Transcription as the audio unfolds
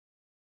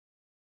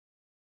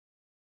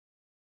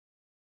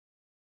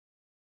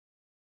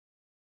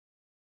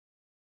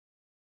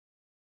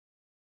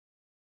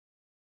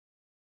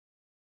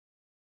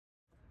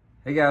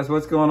Hey guys,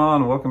 what's going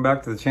on? Welcome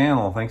back to the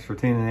channel. Thanks for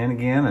tuning in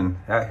again and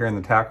out here in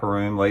the tackle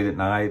room late at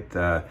night.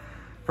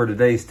 For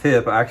today's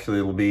tip, actually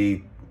it'll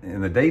be in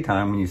the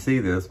daytime when you see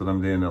this, but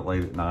I'm doing it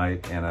late at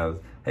night. And I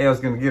was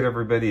going to give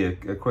everybody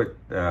a quick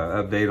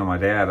update on my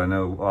dad. I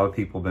know a lot of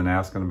people have been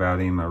asking about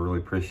him. I really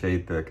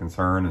appreciate the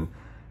concern. And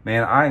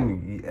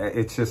man,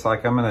 it's just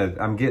like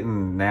I'm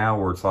getting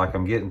now where it's like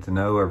I'm getting to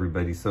know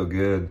everybody so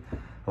good.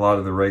 A lot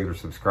of the regular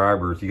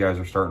subscribers, you guys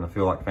are starting to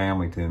feel like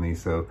family to me.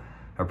 So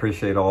I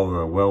appreciate all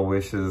the well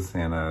wishes,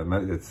 and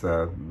it's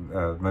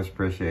much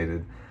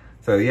appreciated.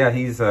 So yeah,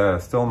 he's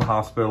still in the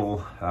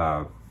hospital.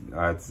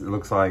 It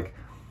looks like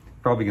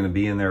probably going to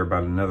be in there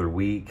about another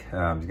week.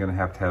 He's going to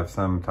have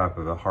some type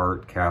of a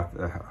heart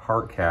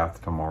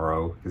cath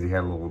tomorrow because he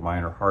had a little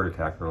minor heart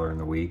attack earlier in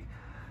the week.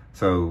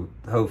 So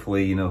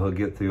hopefully, he'll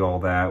get through all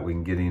that. We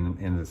can get him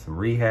into some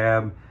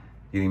rehab,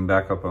 get him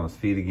back up on his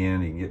feet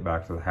again. He can get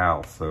back to the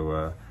house.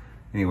 So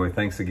anyway,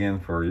 thanks again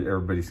for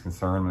everybody's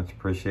concern. Much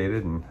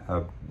appreciated. And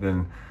I've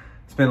been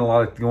spending a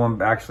lot of going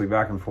actually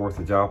back and forth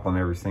to Joplin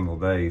every single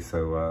day.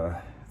 So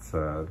it's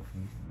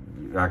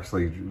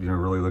actually,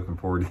 really looking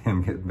forward to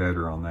him getting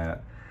better on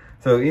that.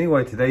 So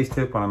anyway, today's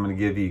tip what I'm going to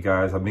give you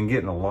guys, I've been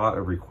getting a lot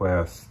of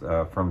requests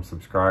from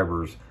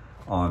subscribers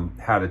on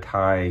how to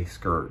tie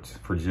skirts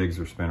for jigs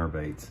or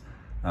spinnerbaits.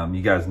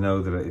 You guys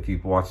know that if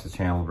you've watched the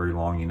channel very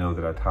long, you know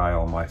that I tie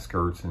all my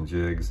skirts and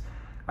jigs.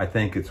 I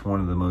think it's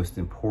one of the most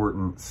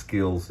important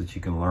skills that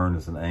you can learn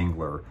as an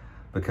angler,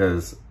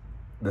 because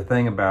the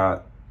thing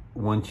about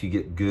once you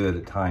get good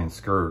at tying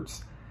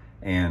skirts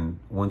and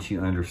once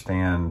you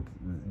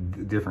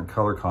understand different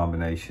color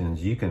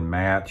combinations, you can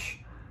match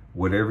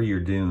whatever you're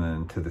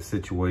doing to the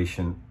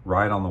situation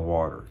right on the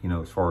water.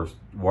 As far as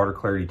water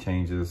clarity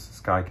changes,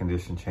 sky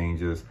condition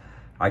changes,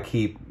 I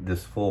keep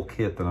this full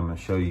kit that I'm going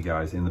to show you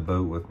guys in the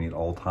boat with me at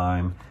all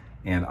time.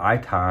 And I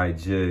tie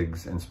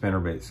jigs and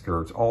spinnerbait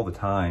skirts all the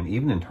time,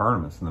 even in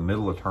tournaments. In the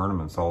middle of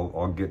tournaments,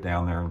 I'll get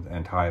down there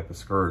and tie up a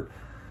skirt.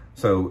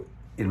 So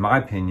in my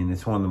opinion,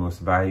 it's one of the most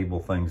valuable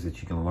things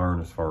that you can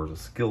learn as far as a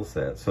skill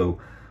set. So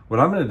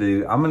what I'm going to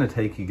do, I'm going to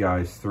take you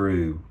guys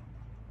through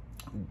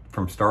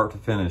from start to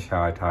finish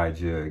how I tie a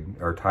jig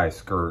or tie a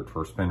skirt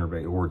for a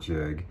spinnerbait or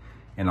jig.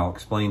 And I'll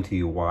explain to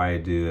you why I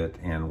do it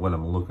and what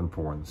I'm looking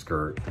for in the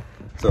skirt.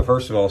 So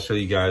first of all, I'll show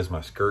you guys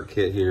my skirt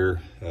kit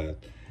here.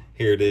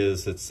 Here it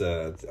is. It's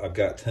I've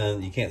got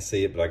tons. You can't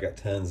see it, but I got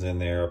tons in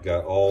there. I've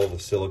got all the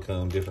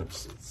silicone, different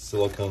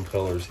silicone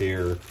colors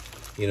here.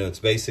 It's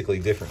basically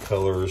different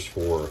colors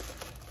for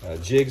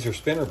jigs or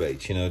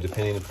spinnerbaits.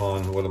 Depending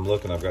upon what I'm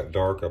looking. I've got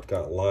dark. I've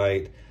got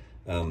light.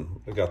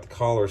 I've got the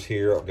collars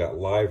here. I've got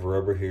live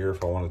rubber here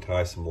if I want to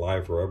tie some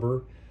live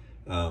rubber.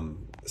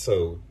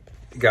 So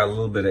got a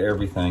little bit of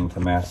everything to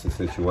match the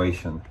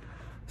situation.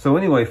 So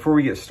anyway, before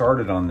we get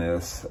started on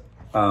this,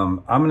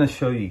 I'm going to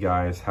show you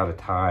guys how to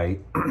tie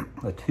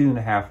a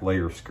 2.5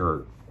 layer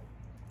skirt.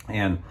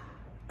 And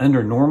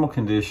under normal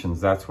conditions,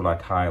 that's what I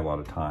tie a lot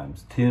of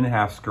times.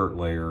 2.5 skirt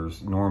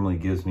layers normally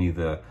gives me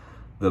the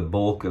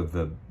bulk of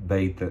the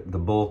bait, the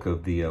bulk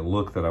of the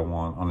look that I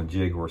want on a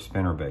jig or a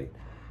spinnerbait.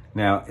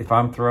 Now, if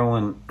I'm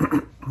throwing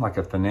like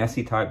a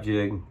finesse type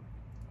jig,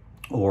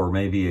 or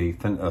maybe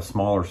a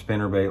smaller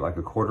spinnerbait like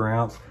a 1/4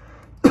 ounce,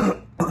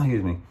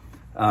 excuse me,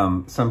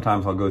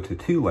 sometimes I'll go to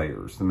 2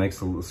 layers. That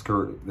makes a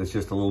skirt that's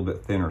just a little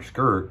bit thinner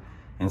skirt.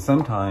 And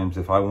sometimes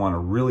if I want a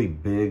really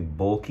big,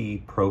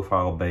 bulky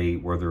profile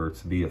bait, whether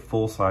it's be a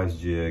full-size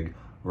jig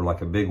or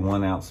like a big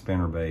 1 ounce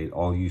spinnerbait,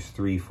 I'll use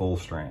 3 full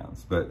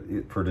strands. But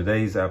for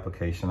today's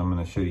application, I'm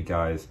going to show you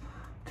guys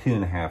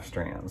 2.5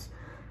 strands.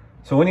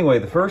 So anyway,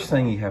 the first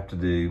thing you have to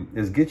do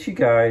is get you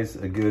guys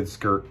a good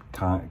skirt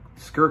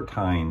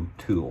tying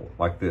tool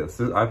like this.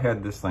 I've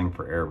had this thing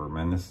forever,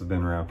 man. This has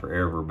been around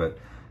forever, but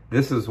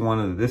this is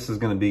this is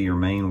going to be your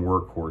main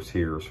workhorse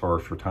here as far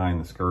as for tying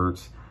the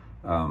skirts.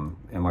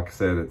 And like I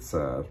said,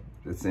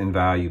 it's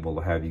invaluable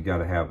to have. You got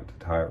to have it to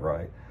tie it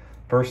right.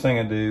 First thing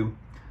I do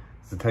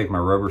is to take my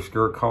rubber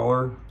skirt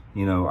collar.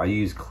 I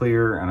use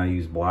clear and I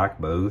use black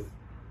both.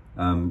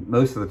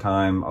 Most of the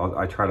time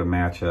I try to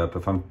match up.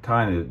 If I'm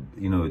tying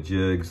a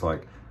jigs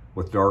like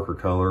with darker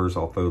colors,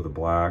 I'll throw the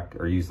black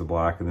or use the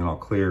black, and then I'll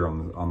clear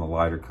on the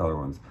lighter color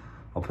ones.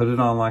 I'll put it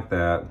on like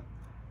that,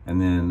 and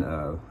then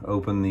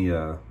open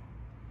the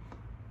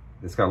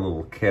it's got a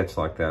little catch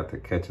like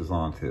that catches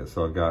onto it.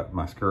 So I've got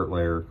my skirt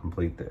layer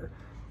complete there.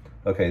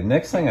 Okay,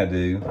 next thing I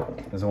do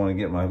is I want to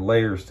get my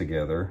layers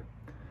together.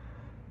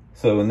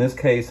 So in this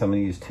case, I'm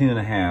going to use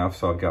 2.5.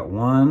 So I've got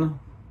 1.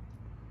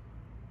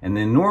 And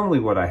then normally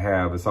what I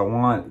have is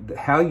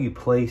how you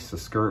place the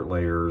skirt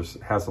layers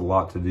has a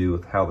lot to do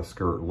with how the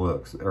skirt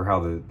looks, or how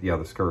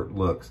the skirt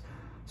looks.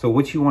 So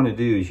what you want to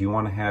do is you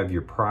want to have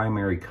your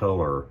primary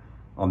color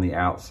on the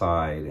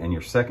outside and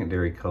your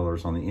secondary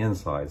colors on the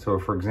inside. So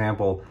for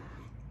example,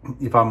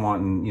 if I'm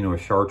wanting, a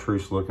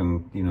chartreuse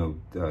looking,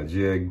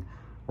 jig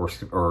or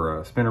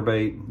a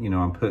spinnerbait,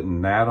 I'm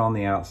putting that on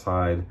the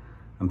outside.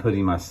 I'm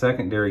putting my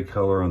secondary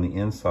color on the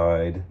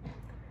inside,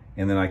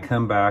 and then I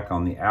come back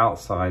on the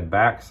outside,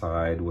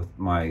 backside with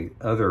my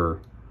other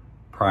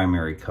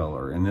primary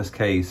color. In this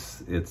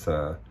case, it's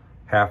a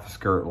half a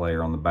skirt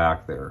layer on the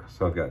back there.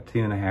 So I've got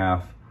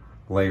 2.5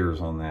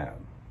 layers on that.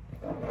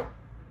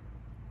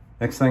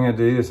 Next thing I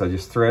do is I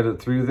just thread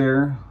it through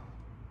there.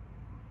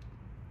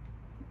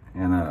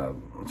 And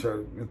try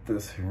to get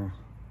this here.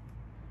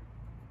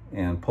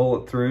 And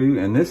pull it through.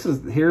 And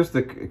here's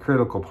the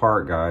critical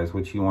part, guys.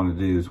 What you want to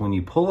do is when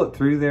you pull it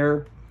through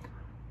there,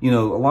 you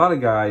know, a lot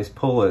of guys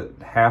pull it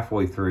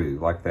halfway through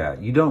like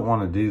that. You don't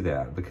want to do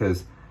that,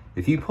 because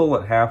if you pull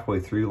it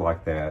halfway through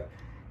like that,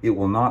 it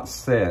will not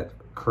set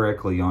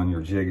correctly on your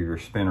jig or your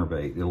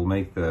spinnerbait. It'll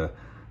make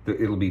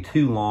it'll be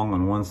too long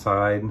on one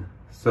side.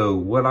 So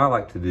what I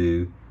like to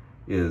do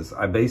is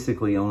I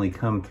basically only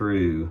come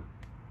through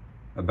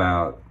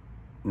about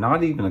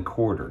not even a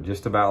quarter,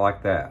 just about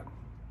like that.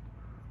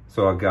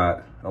 So I've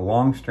got a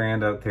long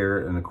strand up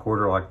there and a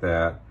quarter like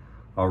that.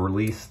 I'll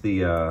release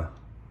the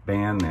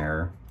band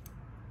there.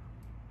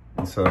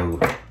 And so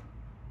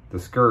the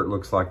skirt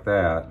looks like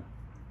that.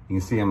 You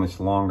can see how much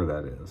longer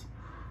that is.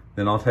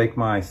 Then I'll take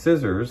my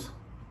scissors,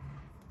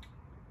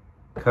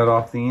 cut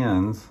off the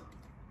ends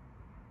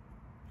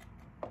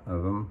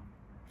of them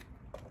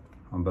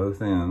on both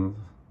ends.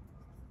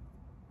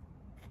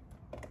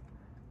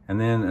 And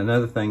then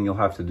another thing you'll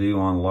have to do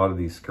on a lot of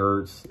these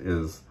skirts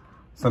is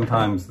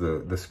sometimes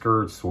the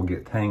skirts will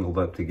get tangled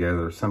up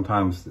together.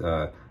 Sometimes,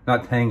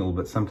 not tangled,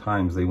 but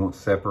sometimes they won't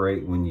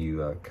separate when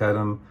you cut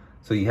them.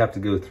 So you have to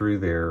go through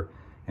there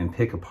and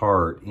pick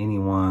apart any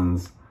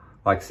ones,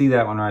 like see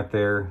that one right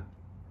there?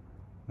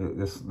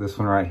 This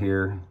one right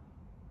here?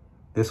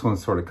 This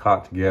one's sort of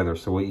caught together.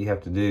 So what you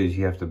have to do is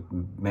you have to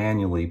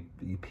manually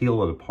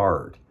peel it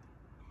apart.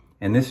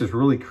 And this is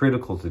really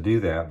critical to do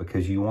that,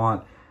 because you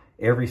want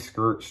every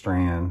skirt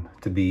strand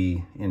to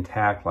be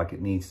intact like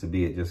it needs to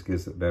be. It just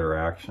gives it better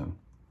action.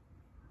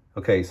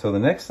 Okay, so the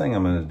next thing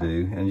I'm going to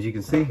do, and as you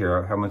can see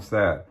here how much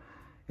that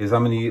is,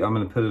 I'm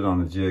going to put it on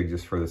the jig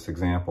just for this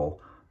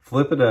example.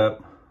 Flip it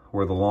up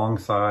where the long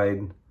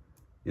side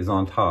is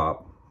on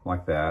top,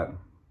 like that.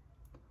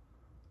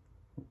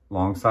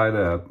 Long side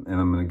up, and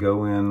I'm going to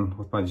go in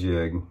with my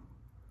jig,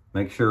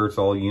 make sure it's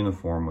all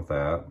uniform with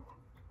that.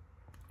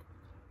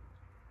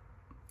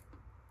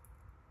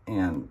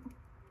 And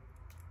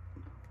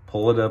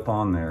pull it up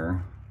on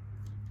there.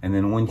 And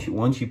then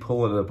once you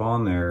pull it up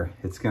on there,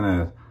 it's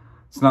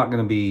not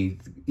gonna be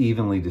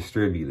evenly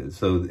distributed.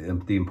 So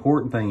the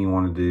important thing you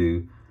want to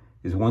do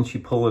is once you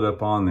pull it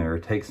up on there,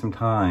 take some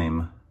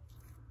time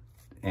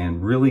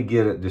and really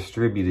get it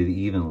distributed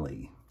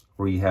evenly,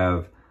 where you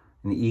have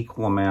an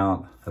equal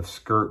amount of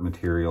skirt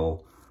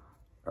material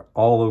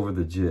all over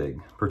the jig,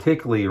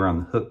 particularly around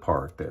the hook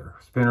part there,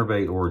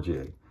 spinnerbait or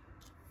jig.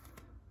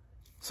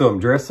 So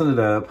I'm dressing it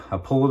up, I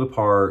pull it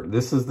apart.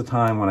 This is the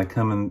time when I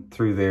come in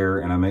through there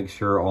and I make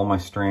sure all my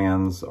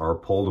strands are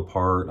pulled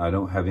apart. I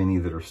don't have any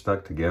that are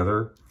stuck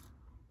together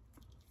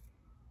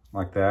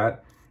like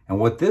that. And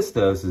what this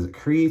does is it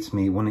creates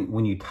me,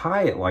 when you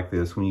tie it like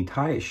this, when you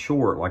tie it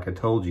short, like I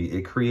told you,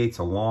 it creates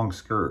a long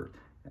skirt.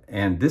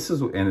 And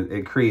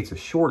it creates a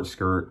short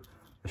skirt,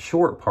 a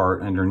short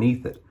part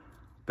underneath it.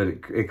 But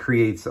it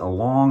creates a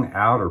long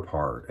outer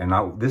part.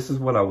 And this is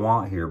what I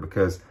want here,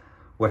 because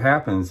what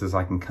happens is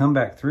I can come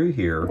back through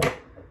here,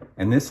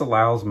 and this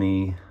allows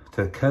me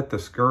to cut the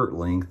skirt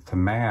length to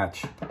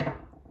match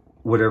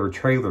whatever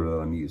trailer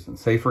that I'm using.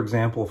 Say, for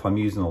example, if I'm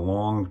using a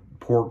long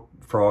pork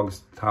frog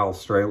style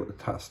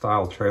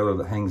trailer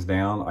that hangs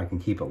down, I can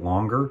keep it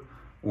longer.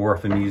 Or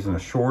if I'm using a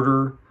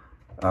shorter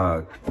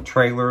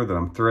trailer that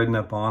I'm threading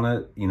up on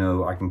it, you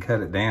know, I can cut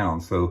it down.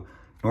 So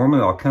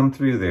normally I'll come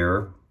through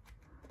there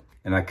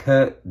and I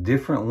cut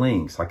different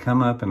lengths. I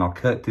come up and I'll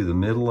cut through the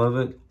middle of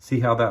it. See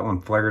how that one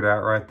flared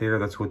out right there?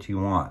 That's what you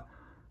want.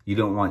 You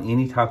don't want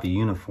any type of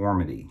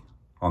uniformity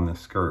on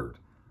this skirt.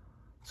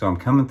 So I'm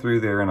coming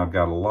through there and I've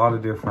got a lot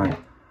of different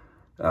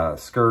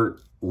skirt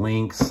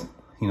lengths,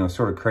 you know,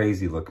 sort of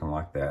crazy looking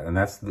like that. And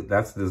that's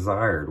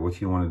desired,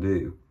 what you want to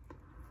do.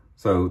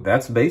 So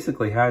that's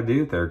basically how I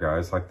do it there,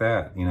 guys, like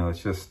that. You know,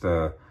 it's just,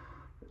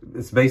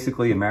 it's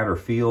basically a matter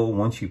of feel.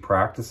 Once you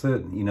practice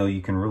it, you know,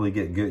 you can really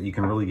get good. You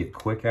can really get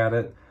quick at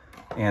it,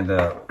 and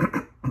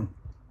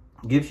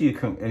gives you,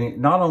 and it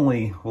not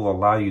only will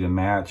allow you to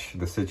match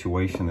the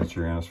situation that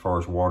you're in as far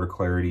as water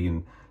clarity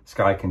and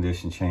sky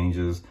condition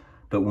changes,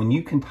 but when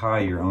you can tie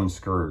your own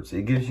skirts,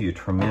 it gives you a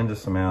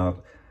tremendous amount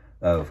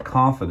of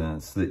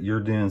confidence that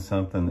you're doing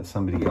something that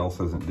somebody else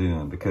isn't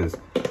doing, because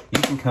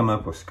you can come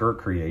up with skirt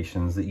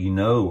creations that you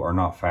know are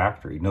not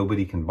factory.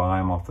 Nobody can buy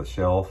them off the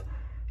shelf.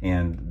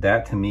 And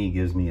that to me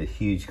gives me a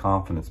huge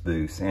confidence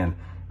boost. And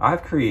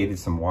I've created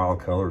some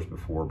wild colors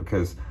before,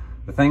 because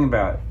the thing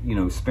about, you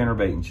know,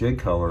 spinnerbait and jig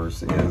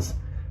colors is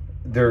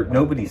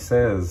nobody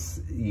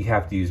says you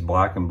have to use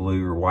black and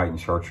blue or white and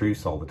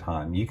chartreuse all the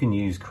time. You can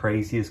use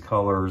craziest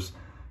colors,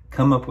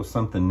 come up with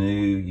something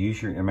new,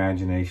 use your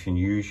imagination,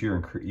 use your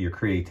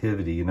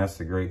creativity. And that's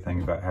the great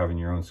thing about having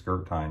your own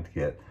skirt tying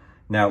kit.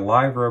 Now,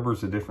 live rubber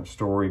is a different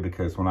story,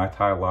 because when I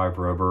tie live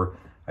rubber,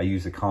 I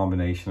use a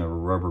combination of a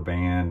rubber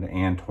band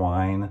and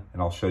twine,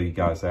 and I'll show you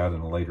guys that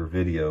in a later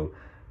video.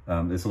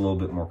 it's a little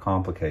bit more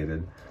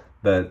complicated.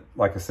 But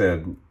like I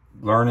said,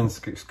 learning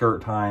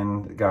skirt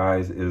tying,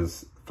 guys,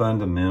 is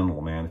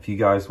fundamental, man. If you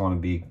guys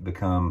want to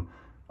become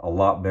a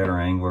lot better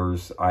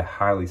anglers, I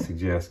highly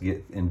suggest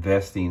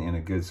investing in a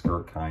good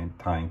skirt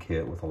tying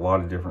kit with a lot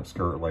of different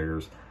skirt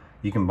layers.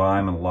 You can buy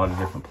them in a lot of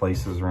different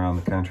places around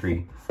the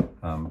country.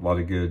 A lot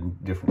of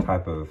good different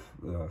type of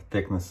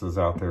thicknesses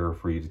out there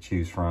for you to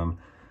choose from.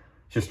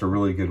 Just a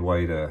really good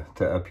way to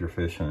up your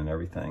fishing and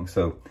everything.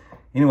 So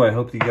anyway, I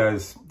hope you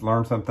guys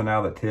learned something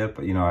out of that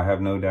tip. You know, I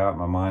have no doubt in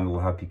my mind it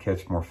will help you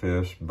catch more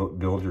fish,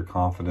 build your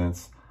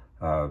confidence,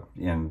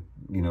 and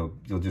you know,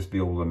 you'll just be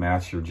able to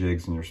match your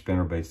jigs and your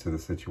spinnerbaits to the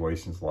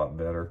situations a lot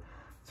better.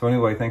 So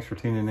anyway, thanks for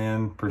tuning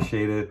in.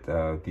 Appreciate it.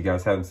 If you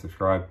guys haven't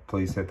subscribed,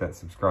 please hit that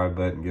subscribe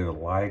button, give it a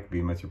like.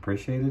 Be much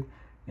appreciated.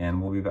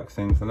 And we'll be back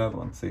soon with another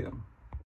one. See you.